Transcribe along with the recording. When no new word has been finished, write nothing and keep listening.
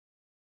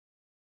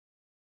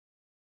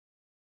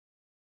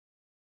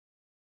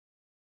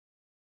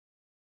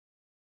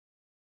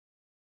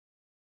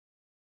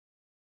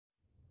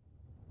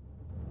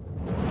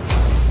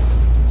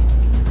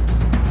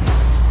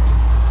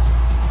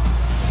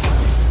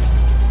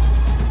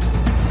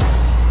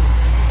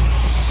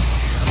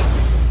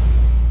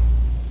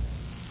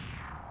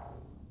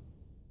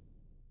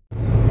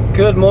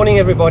Good morning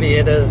everybody,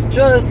 it has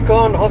just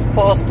gone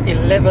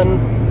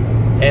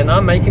 11:30 and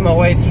I'm making my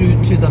way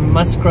through to the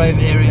Musgrave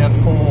area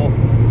for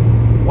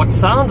what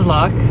sounds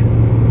like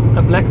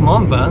a black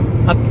mamba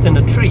up in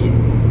a tree.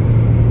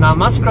 Now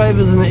Musgrave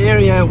is an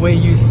area where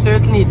you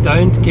certainly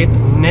don't get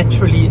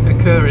naturally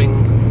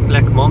occurring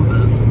black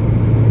mambas,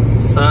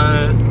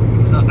 so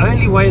the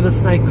only way the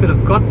snake could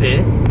have got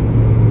there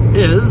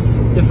is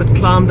if it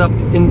climbed up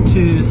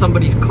into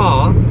somebody's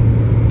car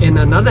in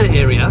another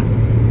area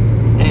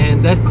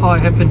and that car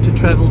happened to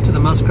travel to the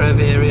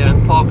Musgrave area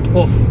and parked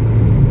off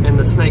and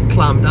the snake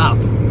climbed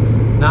out.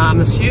 Now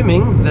I'm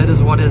assuming that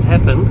is what has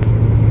happened.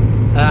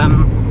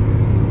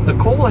 The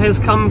call has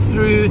come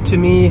through to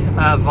me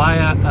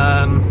via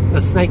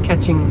a snake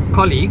catching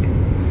colleague.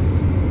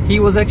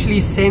 He was actually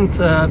sent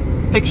a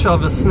picture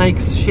of a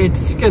snake's shed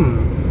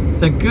skin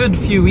a good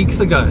few weeks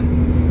ago,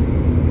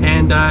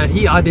 and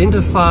he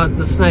identified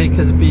the snake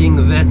as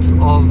being that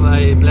of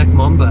a black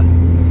mamba,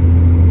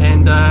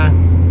 and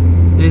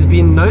there's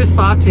been no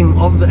sighting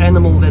of the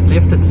animal that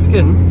left its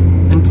skin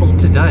until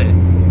today,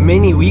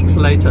 many weeks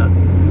later.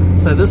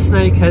 So this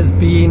snake has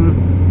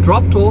been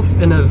dropped off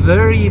in a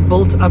very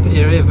built up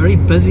area, very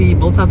busy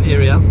built up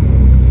area,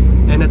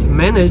 and it's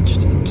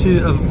managed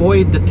to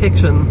avoid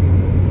detection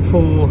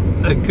for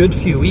a good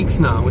few weeks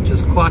now, which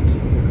is quite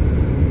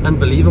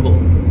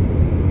unbelievable.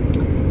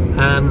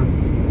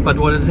 But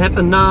what has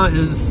happened now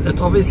is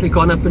it's obviously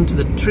gone up into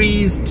the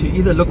trees to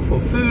either look for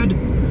food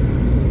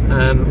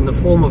in the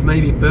form of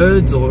maybe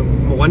birds, or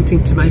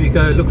wanting to maybe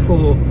go look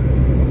for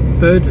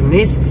birds'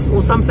 nests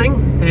or something,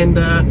 and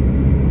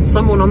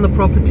someone on the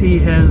property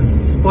has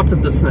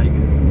spotted the snake.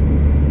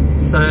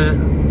 So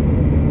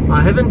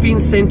I haven't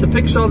been sent a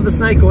picture of the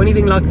snake or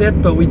anything like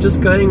that, but we're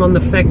just going on the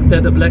fact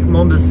that a black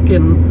mamba's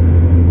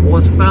skin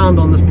was found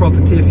on this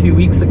property a few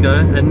weeks ago,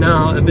 and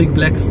now a big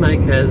black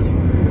snake has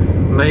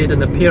made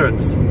an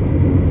appearance.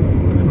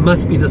 It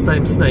must be the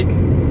same snake.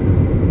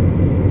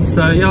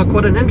 So yeah,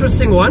 quite an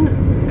interesting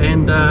one.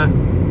 And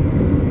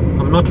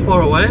I'm not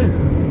far away.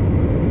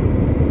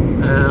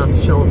 I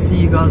shall see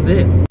you guys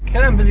there. Okay,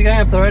 I'm busy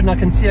going up the road and I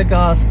can see a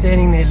guy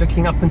standing there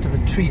looking up into the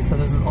tree, so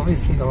this is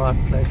obviously the right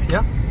place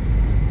here.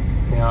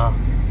 Yeah,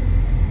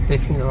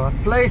 definitely the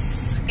right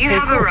place. You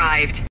have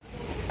arrived.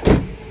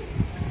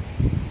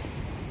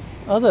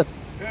 How's it?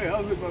 Hey,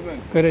 how's it, my man?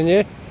 Good, and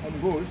you? I'm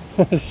good.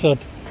 Shot.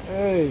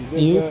 Hey,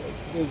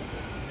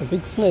 A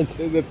big snake.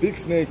 There's a big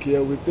snake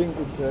here. We think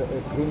it's a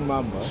green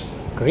mamba.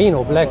 Green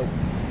or black?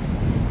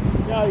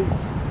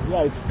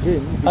 Yeah, it's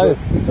green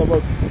because it's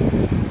about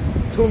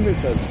 2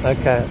 meters.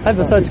 Okay.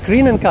 Oh, so it's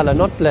green in color,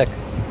 not black.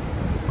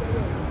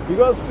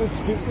 Because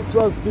it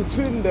was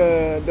between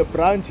the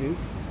branches.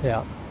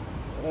 Yeah.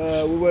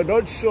 We were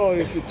not sure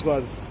if it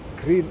was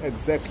green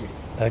exactly.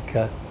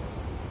 Okay.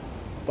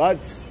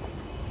 But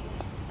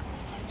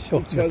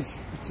sure.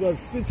 it was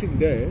sitting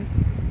there.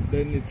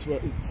 Then it's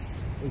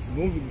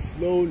moving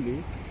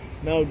slowly.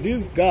 Now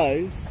these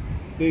guys,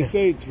 they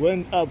say it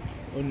went up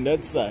on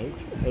that side,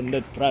 on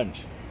that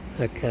branch.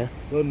 Okay.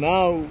 So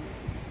now you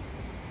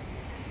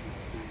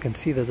can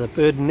see there's a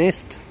bird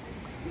nest.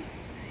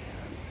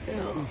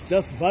 it's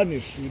just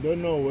vanished. We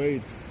don't know where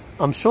it's.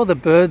 I'm sure the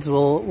birds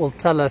will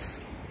tell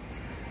us.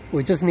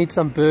 We just need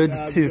some birds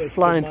to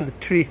fly into the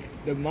tree.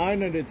 The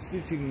miner that's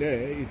sitting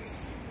there,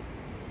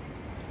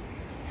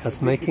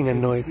 it's making a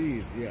noise.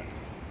 It, yeah.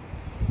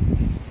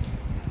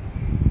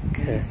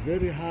 Okay. It's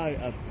very high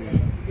up there.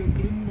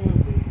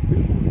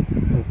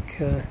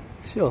 Okay,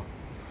 sure.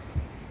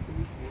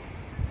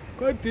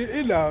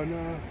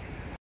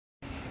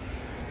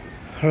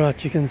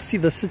 Alright, you can see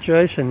the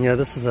situation here.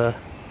 This is a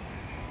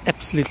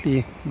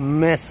absolutely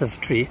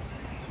massive tree.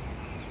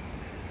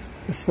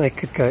 The snake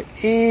could go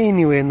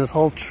anywhere in this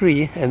whole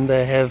tree, and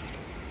they have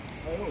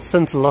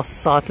since lost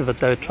sight of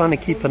it. They were trying to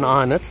keep an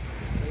eye on it,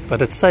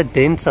 but it's so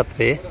dense up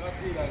there.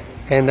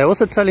 And they're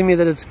also telling me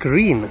that it's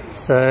green,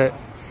 so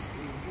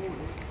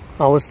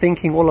I was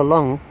thinking all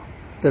along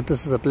that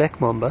this is a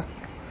black mamba,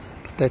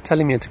 but they're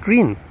telling me it's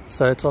green,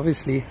 so it's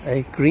obviously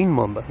a green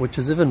mamba, which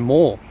is even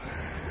more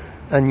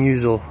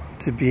unusual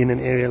to be in an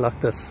area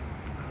like this.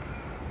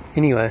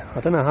 Anyway, I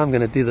don't know how I'm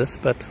going to do this,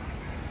 but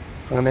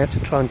I'm going to have to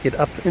try and get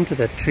up into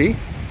that tree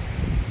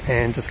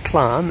and just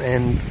climb,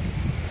 and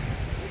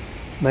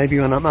maybe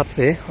when I'm up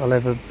there I'll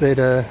have a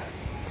better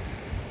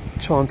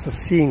chance of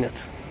seeing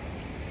it.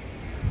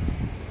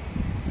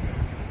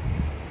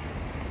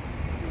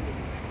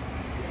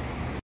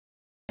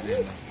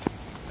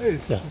 Hey,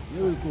 yeah.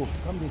 Here we go.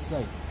 Come this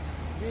side.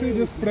 See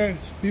this branch,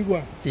 big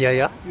one.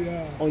 Yeah.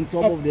 On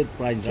top of that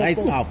branch, right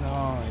up.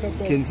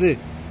 You can see.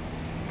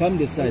 Come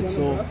this side.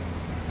 So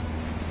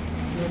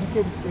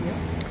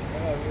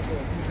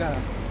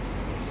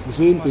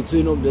in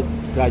between of that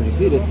branch, you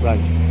see that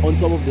branch. On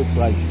top of that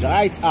branch,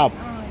 right up.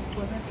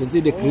 You can see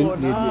the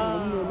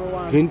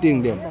green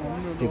thing there.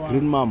 It's a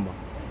green mamba.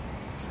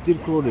 Still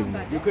crawling.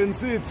 You can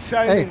see it's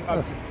shining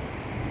up.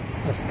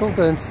 I still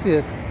don't see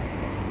it.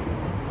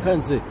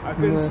 Can't see. I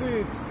can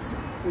see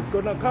it's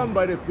gonna come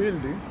by the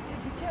building.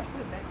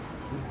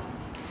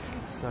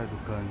 Side you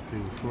can't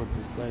see. Short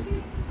the side.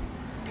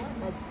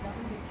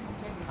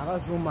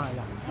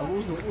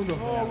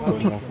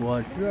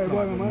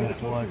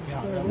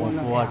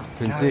 What?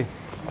 Can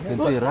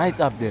see right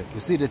up there. You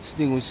see that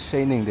thing was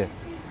shining there.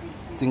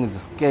 This thing is the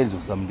scales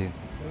or something.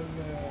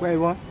 Where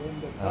what?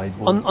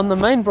 On the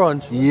main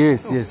branch?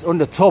 Yes, on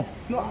the top.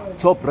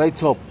 Right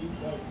top.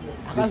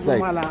 This side.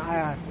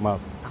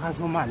 Mark.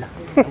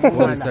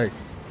 What side?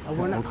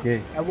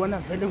 Okay. I want to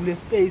fill the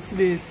space.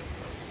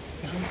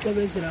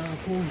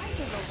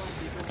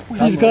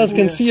 These guys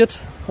can see it.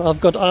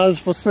 I've got eyes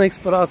for snakes,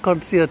 but I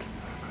can't see it.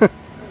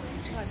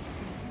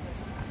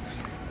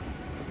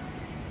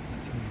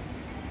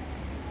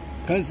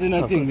 Can't see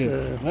nothing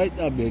there. Right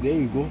up there. There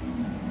you go.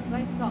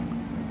 Right up.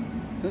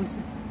 Can't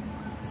see.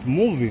 It's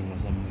moving or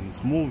something.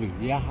 It's moving.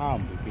 Yeah,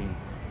 harm the thing.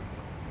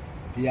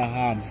 Yeah,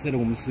 harm. Instead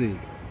of see.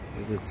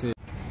 Is it?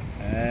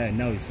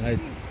 Now it's hard.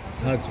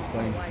 It's hard to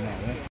find now.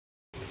 Right?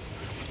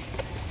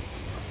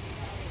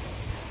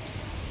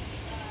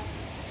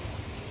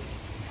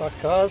 Right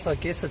guys, I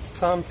guess it's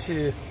time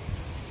to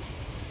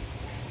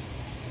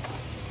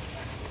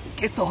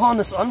get the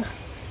harness on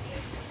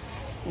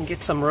and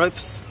get some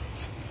ropes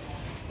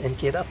and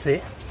get up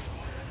there,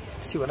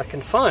 see what I can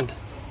find.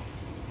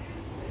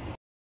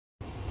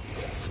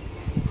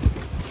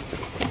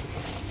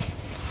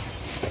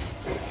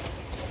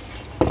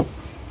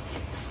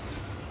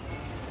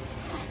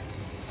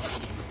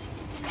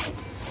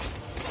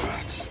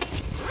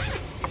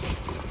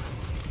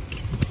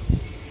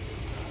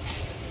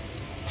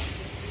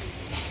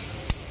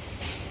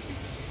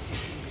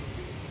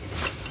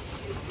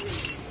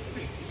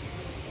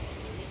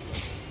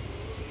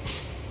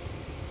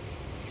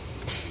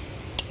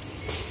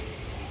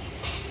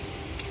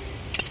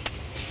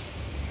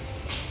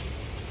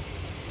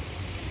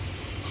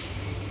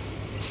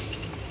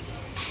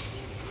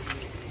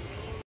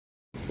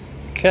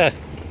 Okay,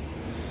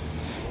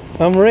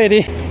 I'm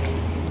ready.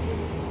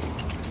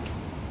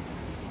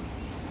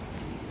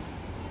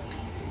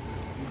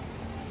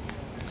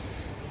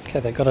 Okay,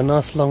 they got a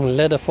nice long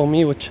ladder for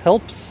me, which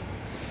helps. Which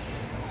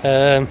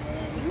side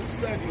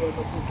you want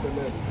to put the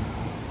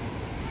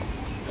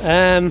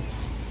ladder?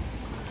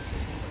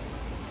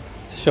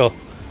 Sure.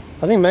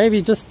 I think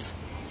maybe just...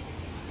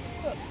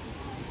 On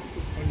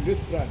this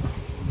branch.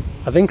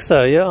 I think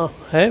so, yeah.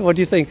 Hey, what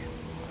do you think?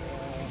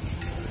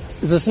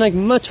 Is the snake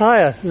much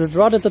higher? Is it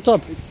right at the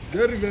top? It's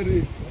very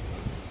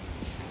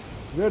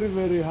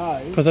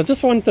high. Because I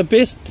just want the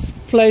best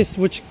place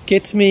which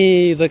gets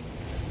me the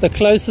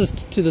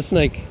closest to the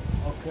snake.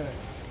 Okay.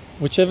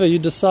 Whichever you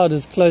decide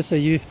is closer,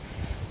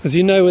 because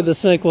you know where the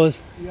snake was.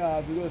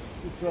 Yeah, because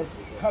it was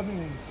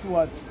coming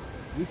towards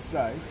this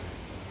side.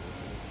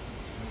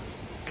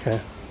 Okay.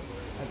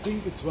 I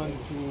think it's one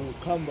to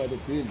come by the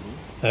building.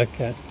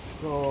 Okay.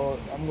 So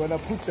I'm gonna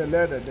put the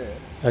ladder there.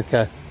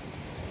 Okay.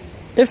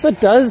 If it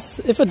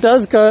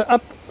does go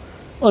up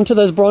onto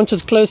those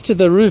branches close to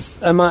the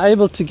roof, am I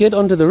able to get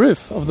onto the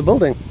roof of the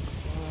building?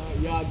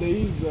 Yeah, there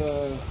is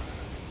a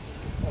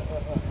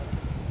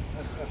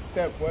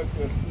step where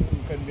you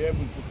can be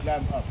able to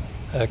climb up.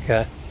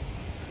 Okay.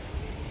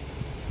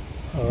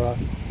 All right.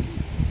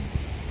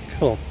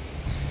 Cool.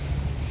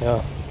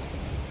 Yeah.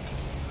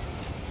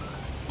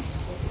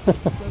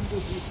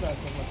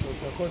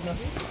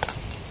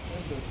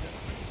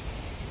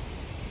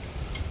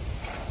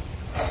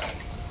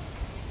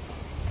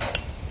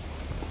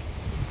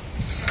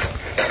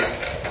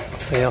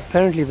 So yeah,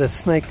 apparently the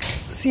snake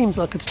seems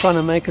like it's trying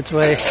to make its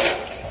way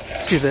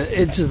to the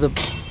edge of the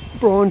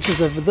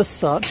branches over this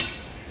side,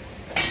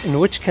 in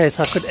which case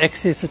I could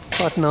access it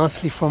quite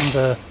nicely from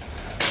the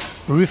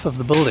roof of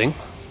the building.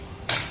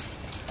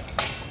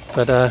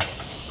 But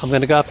I'm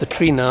going to go up the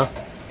tree now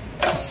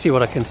to see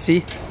what I can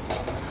see.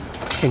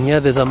 And here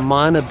there's a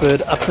minor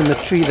bird up in the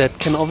tree that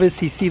can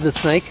obviously see the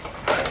snake,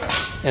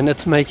 and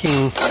it's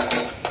making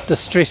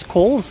distress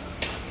calls.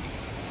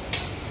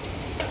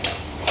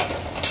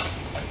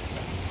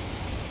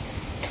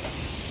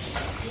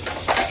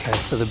 Okay,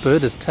 so the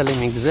bird is telling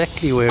me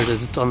exactly where it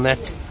is. It's on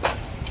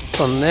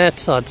that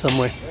side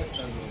somewhere.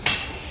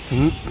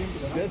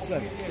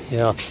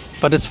 Yeah,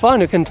 but it's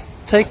fine. You can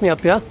take me up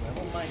here.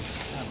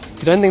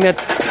 You don't think that?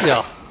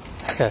 Yeah.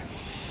 Okay.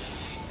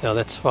 Yeah,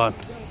 that's fine.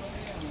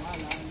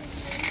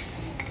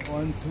 I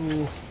want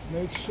to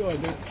make sure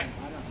that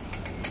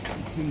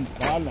it's in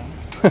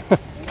balance.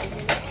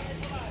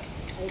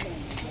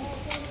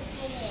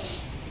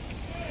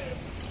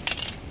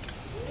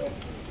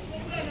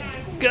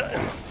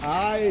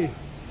 Hayi,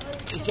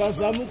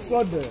 usazama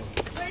ukusondela.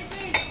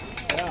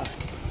 Yeah.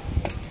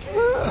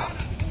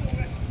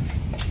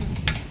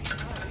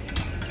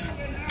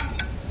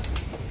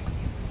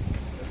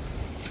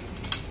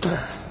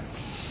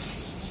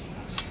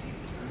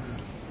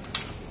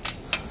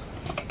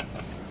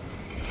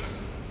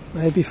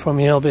 Maybe from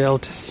here I'll be able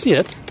to see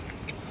it.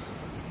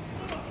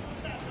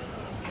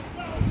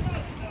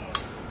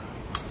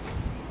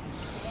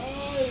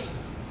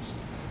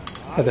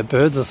 Okay, the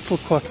birds are still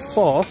quite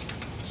far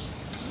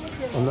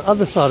on the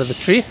other side of the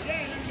tree.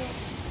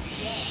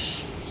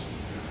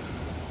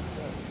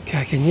 Okay,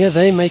 I can hear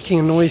they making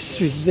a noise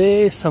through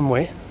there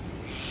somewhere.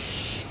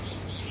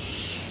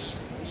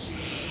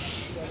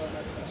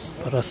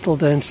 But I still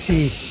don't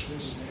see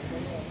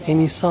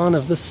any sign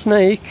of the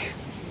snake.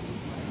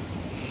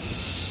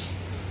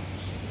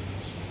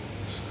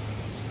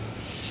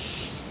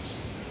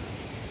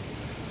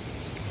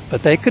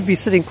 But they could be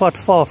sitting quite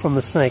far from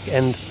the snake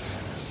and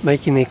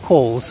making their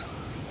calls.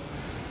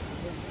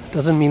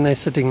 Doesn't mean they're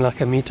sitting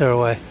like a meter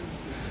away.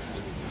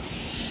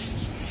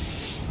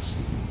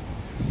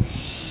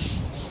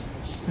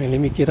 Right,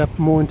 let me get up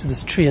more into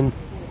this tree and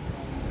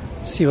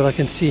see what I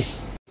can see.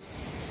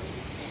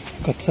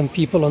 Got some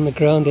people on the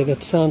ground there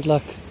that sound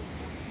like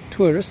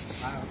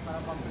tourists.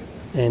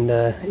 And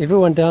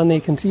everyone down there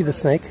can see the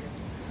snake,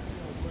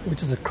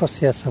 which is across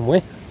here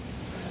somewhere.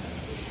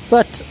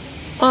 But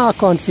I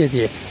can't see it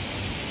yet.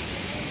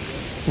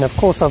 And of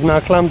course I've now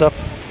climbed up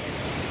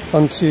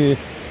onto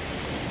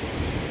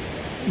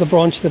the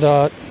branch that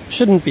I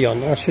shouldn't be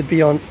on. I should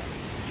be on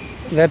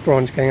that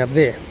branch going up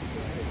there.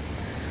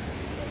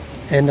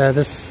 And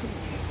this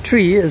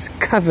tree is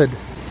covered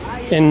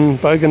in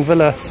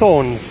bougainvillea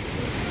thorns.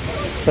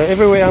 So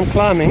everywhere I'm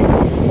climbing,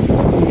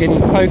 I'm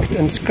getting poked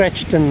and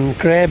scratched and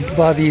grabbed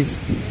by these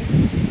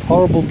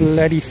horrible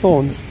bloody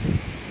thorns.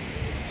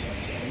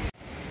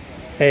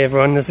 Hey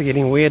everyone, this is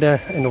getting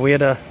weirder and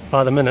weirder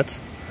by the minute.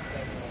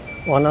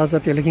 While I was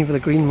up here looking for the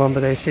green mamba,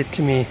 they said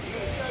to me,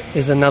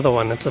 there's another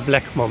one, it's a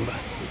black mamba.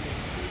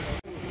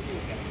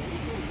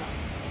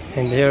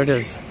 And there it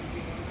is.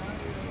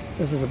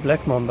 This is a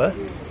black mamba.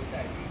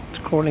 It's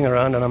crawling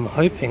around and I'm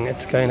hoping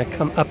it's going to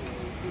come up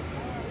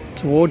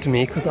towards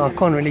me because I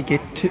can't really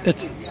get to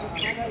it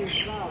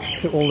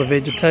through all the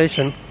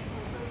vegetation.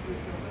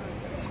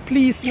 So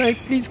please snake,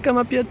 please come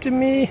up here to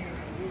me.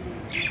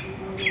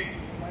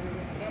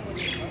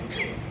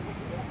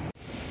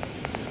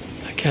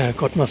 Okay, I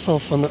got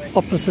myself on the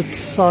opposite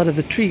side of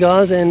the tree,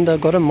 guys, and I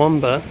got a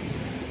mamba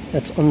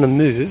that's on the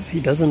move.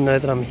 He doesn't know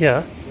that I'm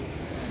here,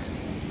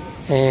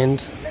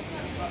 and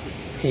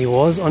he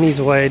was on his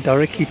way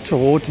directly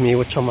towards me,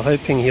 which I'm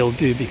hoping he'll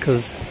do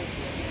because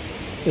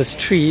this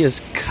tree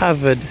is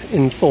covered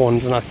in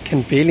thorns and I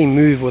can barely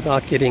move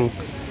without getting,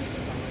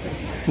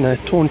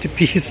 torn to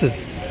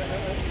pieces.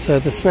 So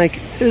the snake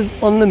is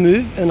on the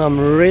move and I'm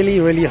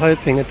really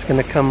hoping it's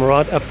going to come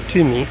right up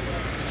to me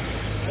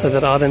so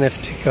that I don't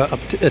have to go up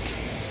to it.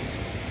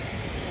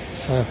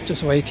 So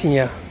just waiting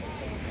here,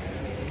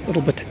 a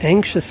little bit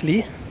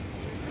anxiously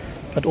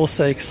but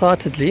also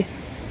excitedly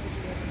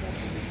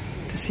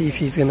to see if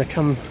he's going to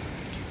come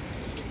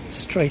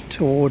straight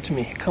towards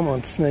me. Come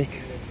on,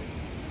 snake.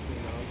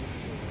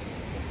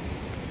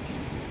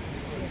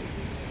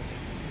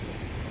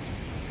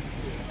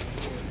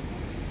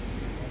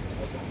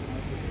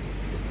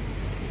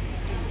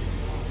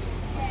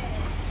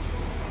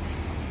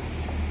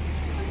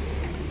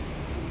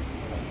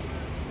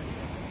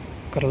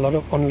 Got a lot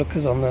of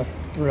onlookers on the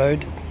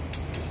road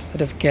that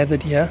have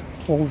gathered here,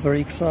 all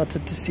very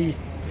excited to see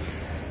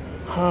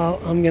how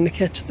I'm going to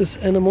catch this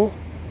animal.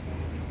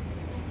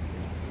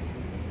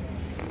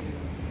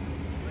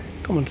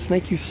 Come on,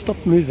 snake, you've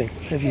stopped moving.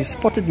 Have you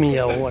spotted me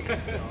or what?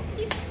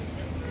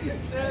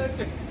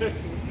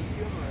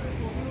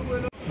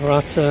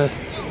 Right, so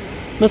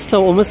Mr.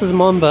 or Mrs.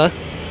 Mamba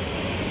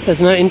has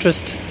no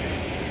interest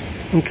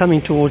in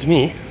coming towards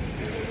me.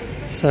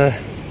 So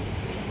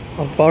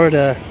I've borrowed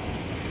a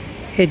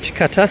hedge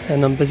cutter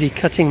and I'm busy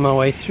cutting my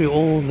way through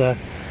all the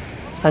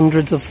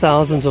hundreds of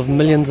thousands of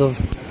millions of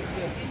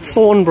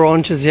thorn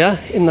branches here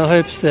in the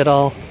hopes that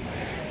I'll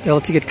be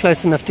able to get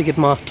close enough to get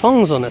my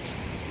tongs on it.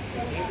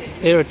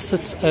 There it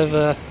sits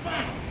over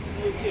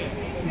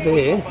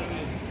there.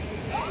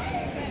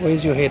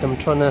 Where's your head? I'm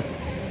trying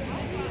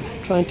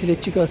to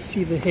let you guys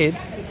see the head.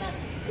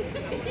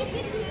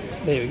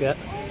 There we go.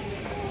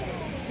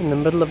 In the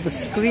middle of the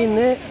screen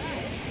there,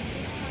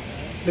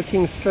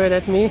 looking straight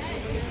at me,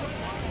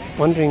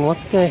 wondering what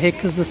the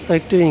heck is this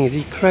oak doing? Is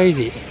he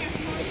crazy?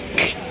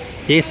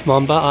 Yes,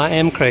 Mamba, I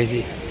am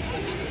crazy.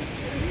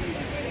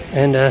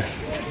 And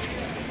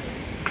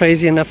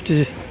crazy enough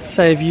to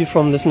save you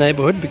from this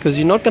neighborhood because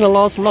you're not going to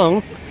last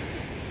long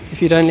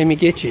if you don't let me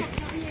get you.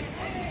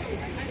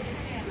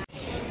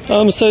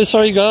 I'm so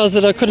sorry guys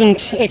that I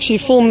couldn't actually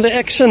film the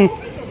action.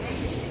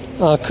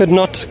 I could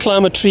not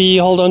climb a tree,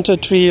 hold onto a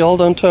tree, hold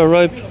onto a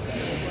rope,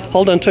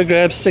 hold onto a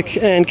grab stick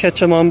and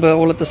catch a mamba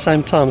all at the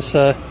same time.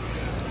 So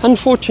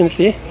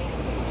unfortunately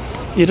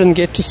you didn't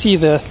get to see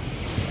the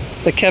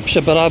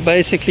capture, but I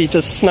basically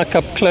just snuck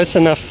up close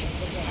enough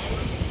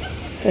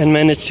and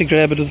managed to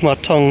grab it with my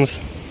tongs.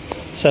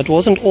 So it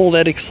wasn't all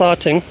that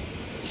exciting,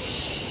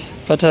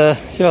 but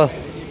yeah,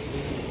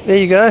 there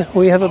you go.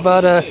 We have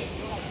about a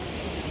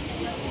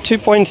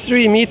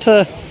 2.3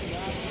 meter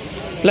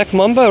black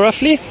mamba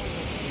roughly.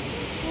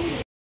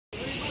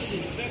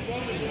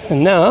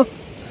 And now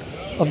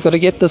I've got to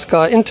get this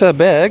guy into a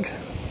bag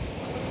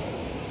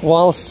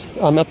whilst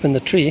I'm up in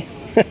the tree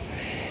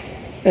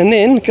and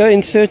then go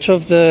in search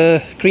of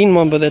the green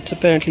mamba that's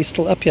apparently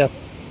still up here.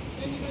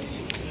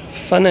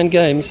 Fun and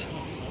games.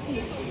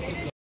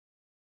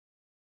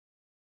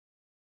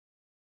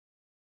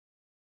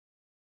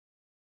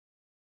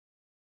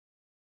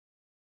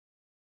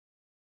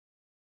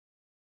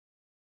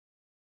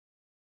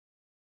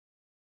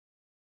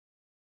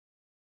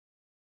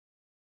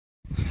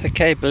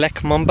 Okay,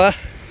 Black Mamba.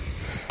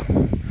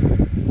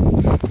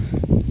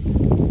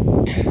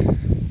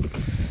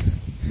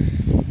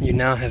 You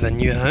now have a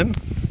new home.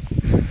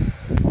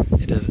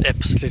 It is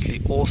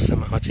absolutely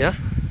awesome out here.